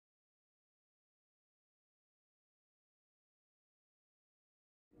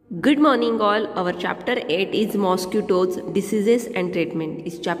Good morning all. Our chapter 8 is mosquitoes diseases and treatment.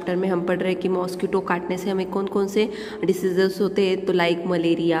 इस chapter में हम पढ़ रहे हैं कि मॉस्किटो काटने से हमें कौन कौन से डिसीजेस होते हैं। तो लाइक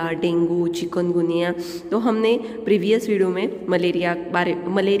मलेरिया, डेंगू, चिकनगुनिया। तो हमने प्रीवियस वीडियो में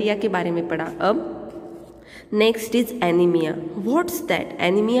मलेरिया के बारे में पढ़ा। अब next is anaemia. What's that?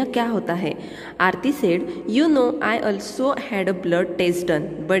 Anaemia क्या होता है? आरती said, you know I also had a blood test done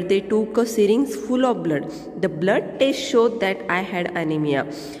but they टूक अ syringe full of blood. The blood test show that I had anaemia.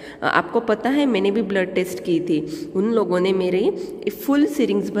 आपको पता है मैंने भी ब्लड टेस्ट की थी। उन लोगों ने मेरे फुल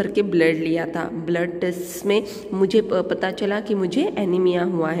सिरिंज भर के ब्लड लिया था। ब्लड टेस्ट में मुझे पता चला कि मुझे एनीमिया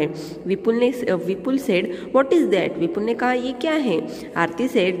हुआ है। विपुल सेड, व्हाट इज दैट? विपुल ने कहा ये क्या है? आरती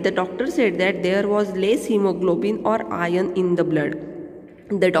said, the doctor said that there was less haemoglobin और iron in the blood.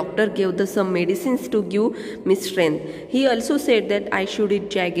 The doctor gave some medicines to give me strength. He also said that I should eat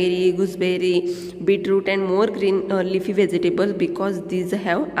jaggery, gooseberry, beetroot and more green leafy vegetables because these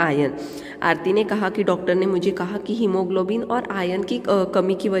have iron. आरती ने कहा कि doctor ने मुझे कहा कि haemoglobin और iron की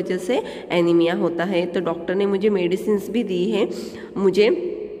कमी की वजह से एनीमिया होता है। तो डॉक्टर ने मुझे मेडिसिन्स भी दी हैं मुझे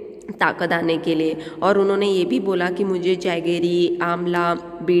ताकत आने के लिए, और उन्होंने ये भी बोला कि मुझे जैगेरी, आंवला,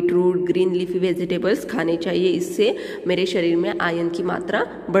 बीटरूट, ग्रीन लीफी वेजिटेबल्स खाने चाहिए। इससे मेरे शरीर में आयरन की मात्रा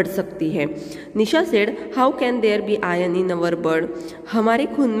बढ़ सकती है। निशा said, how can there be iron in our blood? हमारे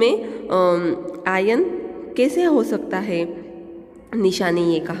खून में आयरन कैसे हो सकता है? निशा ने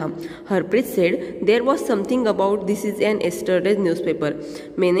ये कहा। Harpreet said, there was something about this is an एस्टरडेज newspaper.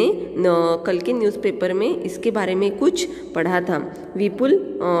 मैंने कल के न्यूज़पेपर में इसके बारे में कुछ पढ़ा था। विपुल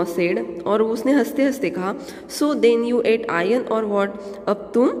सेड, और उसने हंसते हंसते कहा, so then you eight iron और व्हाट?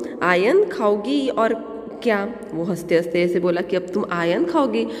 अब तुम आयरन खाओगी और क्या? वो हंसते हंसते ऐसे बोला कि अब तुम आयरन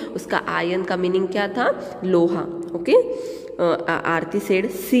खाओगी। उसका आयरन का मीनिंग क्या था? लोहा। Okay. Aarti said,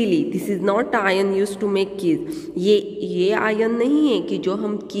 Sili, this is not iron use to make keys. ये आयरन नहीं है कि जो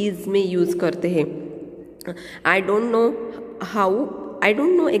हम कीज में यूज करते हैं। I don't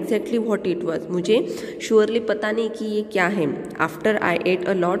know exactly what it was. मुझे श्योरली पता नहीं कि ये क्या है। After I at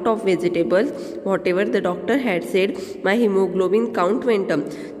a lot of vegetables what ever the doctor had said my haemoglobin count went up.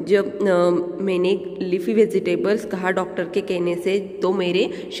 जब मैंने लीफी वेजिटेबल्स कहा डॉक्टर के कहने से, तो मेरे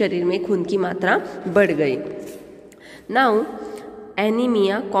शरीर में खून की मात्रा बढ़ गई। Now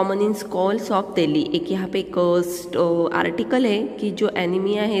anaemia common in schools of Delhi. एक यहाँ पे एक आर्टिकल है कि जो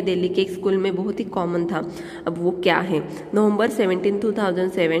एनीमिया है दिल्ली के एक स्कूल में बहुत ही कॉमन था। अब वो क्या है? नवंबर 17,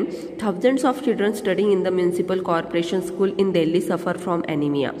 2007, thousands of children studying in the municipal corporation school in Delhi suffer from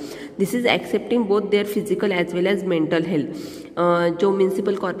anaemia. This is accepting both their physical as well as mental health. जो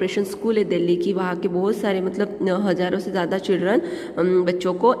म्यूनिसिपल कॉर्पोरेशन स्कूल है दिल्ली की, वहाँ के बहुत सारे मतलब हज़ारों से ज़्यादा चिल्ड्रन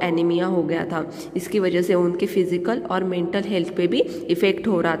बच्चों को एनीमिया हो गया था. इसकी वजह से उनके फिजिकल और मेंटल हेल्थ पे भी इफेक्ट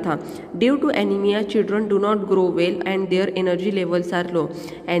हो रहा था. Due to anaemia children do not grow well and their energy levels are low.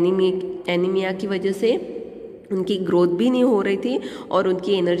 Anaemia की वजह से उनकी ग्रोथ भी नहीं हो रही थी और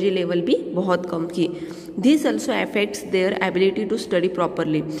उनकी एनर्जी लेवल भी बहुत कम थी. This also affects their ability to study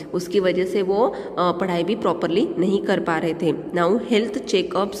properly. उसकी वजह से वो पढ़ाई भी प्रॉपरली नहीं कर पा रहे थे. Now health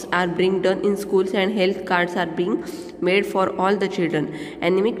checkups are being done in schools and health cards are being made for all the children.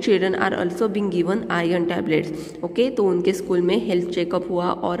 Anaemic children are also being given iron tablets. Okay, तो उनके स्कूल में हेल्थ चेकअप हुआ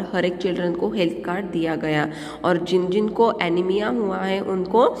और हर एक चिल्ड्रन को health card दिया गया, और जिनको एनीमिया हुआ है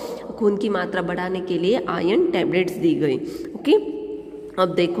उनको खून की मात्रा बढ़ाने के लिए आयरन टैबलेट्स दी गई. ओके,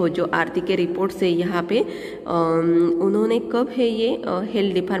 अब देखो जो आरती के रिपोर्ट से यहाँ पे उन्होंने कब है ये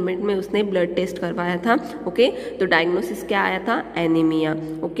हेल्थ डिपार्टमेंट में उसने ब्लड टेस्ट करवाया था. ओके, तो डायग्नोसिस क्या आया था? एनीमिया.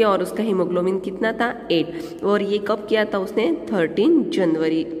 ओके, और उसका हीमोग्लोबिन कितना था? 8. और ये कब किया था उसने? 13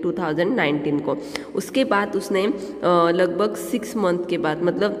 जनवरी 2019 को. उसके बाद उसने लगभग 6 मंथ के बाद,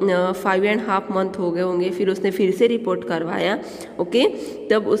 मतलब 5.5 मंथ हो गए होंगे, फिर उसने फिर से रिपोर्ट करवाया. ओके,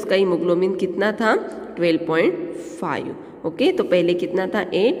 तब उसका हीमोग्लोबिन कितना था? 12.5. ओके, तो पहले कितना था?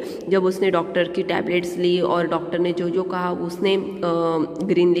 8. जब उसने डॉक्टर की टैबलेट्स ली और डॉक्टर ने जो जो कहा उसने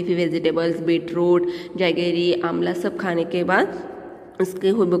ग्रीन लीफी वेजिटेबल्स, बीटरूट, जैगेरी, आंवला सब खाने के बाद उसके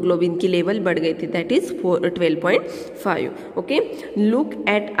हीमोग्लोबिन की लेवल बढ़ गई थी, that is 12.5. Okay, look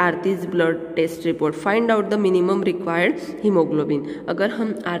at Aarti's blood test report, find out the minimum required haemoglobin. अगर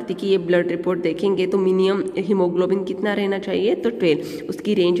हम आरती की ये ब्लड रिपोर्ट देखेंगे तो मिनिमम हीमोग्लोबिन कितना रहना चाहिए? तो 12.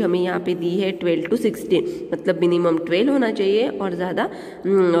 उसकी रेंज हमें यहाँ पे दी है 12 to 16, मतलब मिनिमम 12 होना चाहिए और ज़्यादा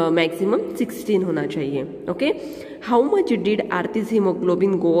मैक्सिमम 16 होना चाहिए. Okay, how much did Aarti's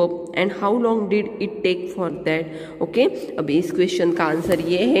haemoglobin go up and how long did it take for that? Okay, अब इस क्वेश्चन का आंसर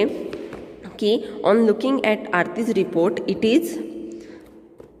ये है कि on looking at Aarti's report it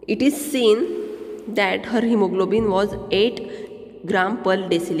is seen that her haemoglobin was 8 ग्राम पर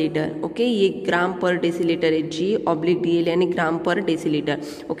डेसीलीटर। ओके, ये ग्राम पर decilitre है, G/DL यानी ग्राम पर डेसीलीटर।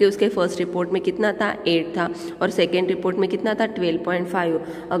 ओके, उसके फर्स्ट रिपोर्ट में कितना था 8 था और सेकेंड रिपोर्ट में कितना था 12.5।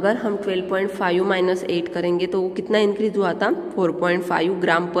 अगर हम 12.5 माइनस 8 करेंगे तो वो कितना इंक्रीज हुआ था 4.5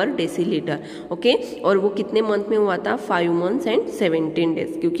 ग्राम पर डेसीलीटर। ओके, और वो कितने मंथ में हुआ था 5 मंथ्स एंड 17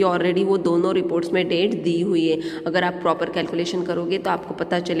 डेज, क्योंकि ऑलरेडी वो दोनों रिपोर्ट्स में डेट दी हुई है। अगर आप प्रॉपर कैलकुलेशन करोगे तो आपको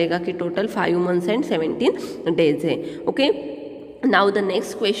पता चलेगा कि टोटल 5 मंथ्स एंड 17 डेज है। Okay, now the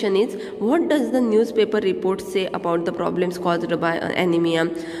next question is what does the newspaper report say about the problems caused by anemia।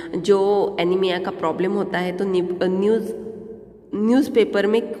 जो एनीमिया का प्रॉब्लम होता है तो न्यूज़पेपर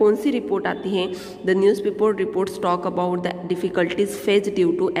में कौन सी रिपोर्ट आती है? The newspaper reports talk about the difficulties faced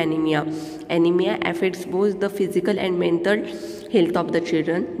due to anaemia. Anaemia affects both the physical and mental health of the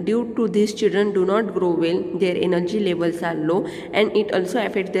children. Due to this, children do not grow well, their energy levels are low and it also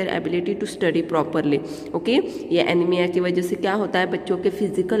affects their ability to study properly. Okay, ये anaemia की वजह से क्या होता है, बच्चों के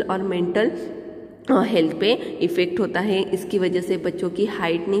physical और मेंटल हेल्थ पे इफ़ेक्ट होता है। इसकी वजह से बच्चों की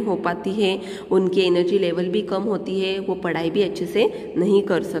हाइट नहीं हो पाती है, उनकी एनर्जी लेवल भी कम होती है, वो पढ़ाई भी अच्छे से नहीं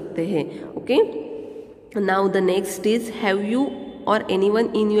कर सकते हैं। Okay, now the next is have you or anyone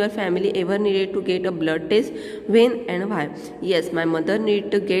in your family ever needed to get a blood test? When and why? Yes, my mother needed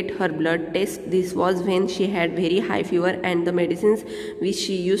to get her blood test. This was when she had very high fever and the medicines which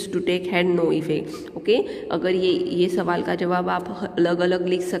she used to take had no effect. Okay, अगर ये सवाल का जवाब आप अलग अलग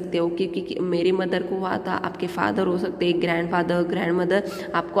लिख सकते हो, क्योंकि मेरी मदर को हुआ था, आपके फादर हो सकते हैं, ग्रैंडफादर, ग्रैंडमदर,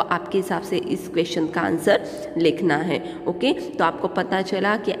 आपको आपके हिसाब से इस क्वेश्चन का आंसर लिखना है। ओके, तो आपको पता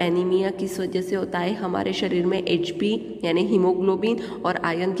चला कि एनीमिया किस वजह से होता है। हमारे शरीर में HP यानी हीमोग्लोबिन और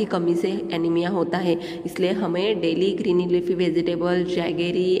आयरन की कमी से एनीमिया होता है, इसलिए हमें डेली ग्रीन लीफी वेजिटेबल,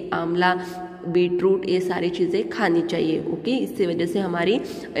 जैगेरी, आंवला, बीटरूट, ये सारी चीज़ें खानी चाहिए। ओके, इससे वजह से हमारी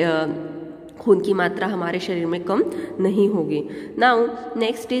खून की मात्रा हमारे शरीर में कम नहीं होगी। Now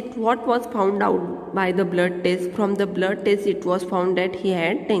next is what was found out by the blood test. From the blood test it was found that he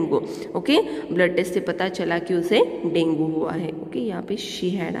had dengue. Okay, blood test से पता चला कि उसे डेंगू हुआ है। ओके, यहाँ पे शी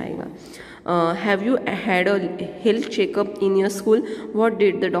हैड आएगा। Have you had a health checkup in your school? What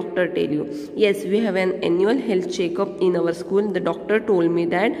did the doctor tell you? Yes, we have an annual health checkup in our school. The doctor told me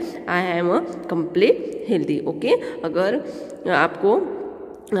that I am a complete healthy. Okay, अगर आपको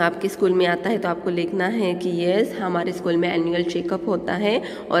आपके school में आता है तो आपको लिखना है कि यस, हमारे स्कूल में एनुअल चेकअप होता है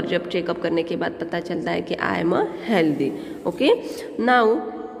और जब चेकअप करने के बाद पता चलता है कि I am a healthy. Okay, now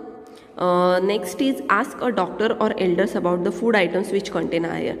next is ask a doctor और elders about the food items which contain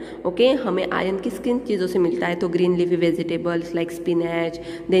iron. Okay, हमें आयरन किस किन चीज़ों से मिलता है? तो green leafy vegetables like spinach,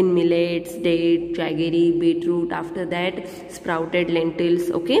 then millets, date, जैगेरी, beetroot, after that sprouted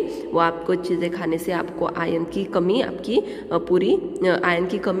lentils. Okay, वो आपको चीज़ें खाने से आपको आयरन की कमी, आपकी पूरी आयरन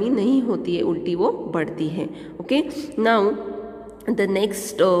की कमी नहीं होती है, उल्टी वो बढ़ती है। Okay, now the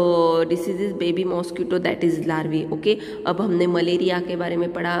next disease is baby mosquito that is larvae. Okay, अब हमने मलेरिया के बारे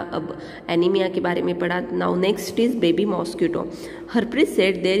में पढ़ा, अब एनीमिया के बारे में पढ़ा। Now next is baby mosquito. Harpreet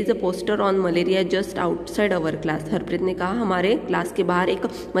said there is a poster on malaria just outside our class. Harpreet ने कहा हमारे क्लास के बाहर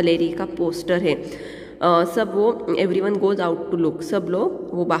एक मलेरिया का पोस्टर है। सब वो everyone goes out to look, सब लोग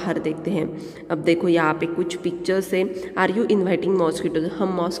वो बाहर देखते हैं। अब देखो यहाँ पे कुछ पिक्चर्स है। Are you inviting mosquitoes?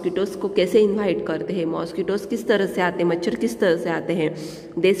 हम मॉस्किटोज को कैसे इन्वाइट करते हैं? मॉस्किटोज किस तरह से आते हैं, मच्छर किस तरह से आते हैं?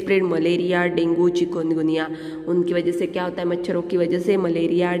 They spread malaria, dengue, chikungunya. उनकी वजह से क्या होता है? मच्छरों की वजह से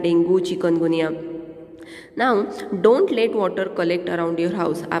malaria, dengue, chikungunya. Now don't let water collect around your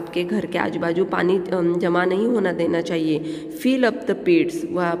house. आपके घर के आजू बाजू पानी जमा नहीं होना देना चाहिए। फिल अप द पिट्स,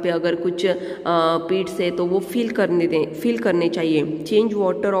 वहाँ पे अगर कुछ पिट्स है तो वो फिल करने चाहिए। Change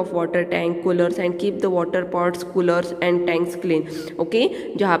water of water tank, coolers and keep the water pots, coolers and tanks clean. Okay,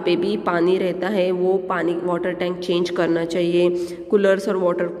 जहाँ पे भी पानी रहता है वो पानी वाटर टैंक चेंज करना चाहिए, कूलर्स और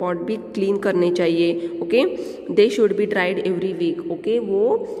वाटर पॉट भी क्लीन करने चाहिए। Okay, they should be dried every week. Okay,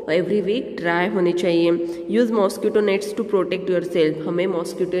 वो एवरी वीक ड्राई होने चाहिए। Use mosquito nets to protect your self. हमें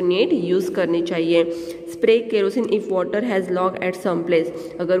मॉस्किटो नेट यूज़ करनी चाहिए। Spray kerosene if water has log at some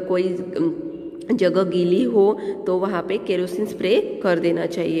place. अगर कोई जगह गीली हो तो वहाँ पे केरोसिन स्प्रे कर देना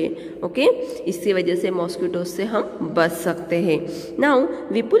चाहिए। ओके, इसकी वजह से मॉस्किटोज से हम बच सकते हैं। Now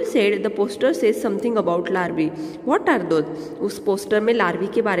Vipul said the poster says something about larvae. What are those? उस पोस्टर में लार्वी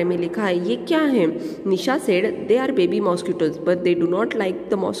के बारे में लिखा है, ये क्या है? निशा said they are baby mosquitoes but they do not like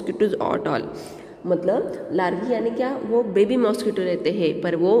the mosquitoes at all. मतलब लार्वी यानी क्या? वो बेबी मॉस्किटो रहते हैं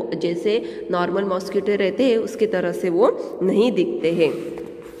पर वो जैसे नॉर्मल मॉस्किटो रहते हैं उसकी तरह से वो नहीं दिखते हैं।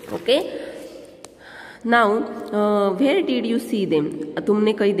 Okay, now where did you see them,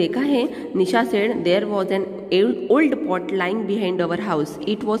 तुमने कहीं देखा है? निशा said there was an old pot lying behind our house,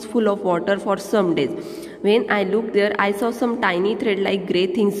 it was full of water for some days. When I looked there, I saw some tiny thread-like grey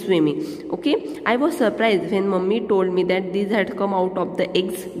things swimming. Okay, I was surprised when Mummy told me that these had come out of the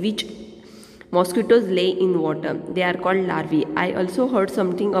eggs which mosquitoes lay in water. They are called larvae. I also heard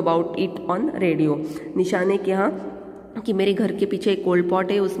something about it on radio. निशा ने कहा कि मेरे घर के पीछे एक cold pot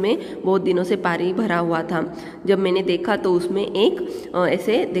है, उसमें बहुत दिनों से पानी भरा हुआ था. जब मैंने देखा तो उसमें एक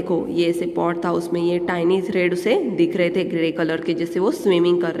ऐसे देखो ये ऐसे पॉट था, उसमें ये टाइनी थ्रेड से दिख रहे थे ग्रे कलर के, जैसे वो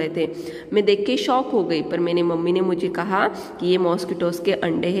स्विमिंग कर रहे थे. मैं देख के शॉक हो गई, पर मेरी मम्मी ने मुझे कहा कि ये मॉस्किटोज के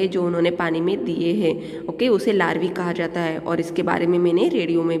अंडे हैं जो उन्होंने पानी में दिए हैं. ओके, उसे लार्वी कहा जाता है और इसके बारे में मैंने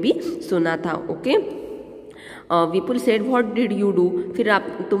रेडियो में भी सुना था. Okay, Vipul said what did you do, फिर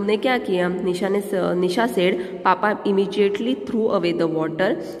तुमने क्या किया? निशा सेड पापा immediately through away the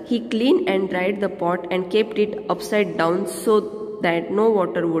water, he clean and dried the pot and kept it upside down so that no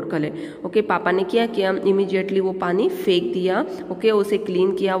water would collect. Okay, पापा ने क्या किया? Immediately वो पानी फेंक दिया. ओके, उसे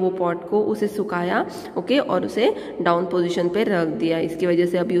क्लीन किया, वो पॉट को उसे सुखाया. ओके, और उसे डाउन पोजीशन पे रख दिया. इसकी वजह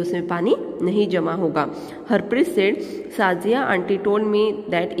से अभी उसमें पानी नहीं जमा होगा. Harpreet said Sajiya aunty told me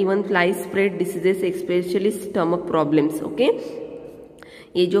that even flies spread diseases specially stomach problems. Okay,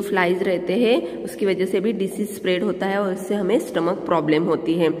 ये जो फ्लाइज रहते हैं उसकी वजह से भी डिसीज स्प्रेड होता है और इससे हमें स्टमक प्रॉब्लम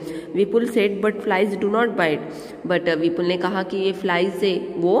होती है. विपुल said but flies do not bite, but विपुल ने कहा कि ये फ्लाइज है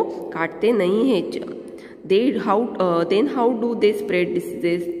वो काटते नहीं है. Then how do they spread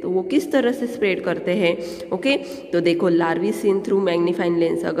diseases, तो वो किस तरह से स्प्रेड करते हैं? ओके, तो देखो larvae seen through magnifying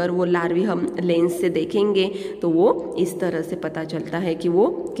lens, अगर वो लार्वी हम लेंस से देखेंगे तो वो इस तरह से पता चलता है कि वो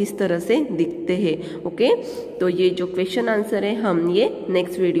किस तरह से दिखते हैं. ओके, तो ये जो क्वेश्चन आंसर है हम ये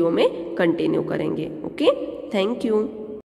नेक्स्ट वीडियो में कंटिन्यू करेंगे. Okay, thank you.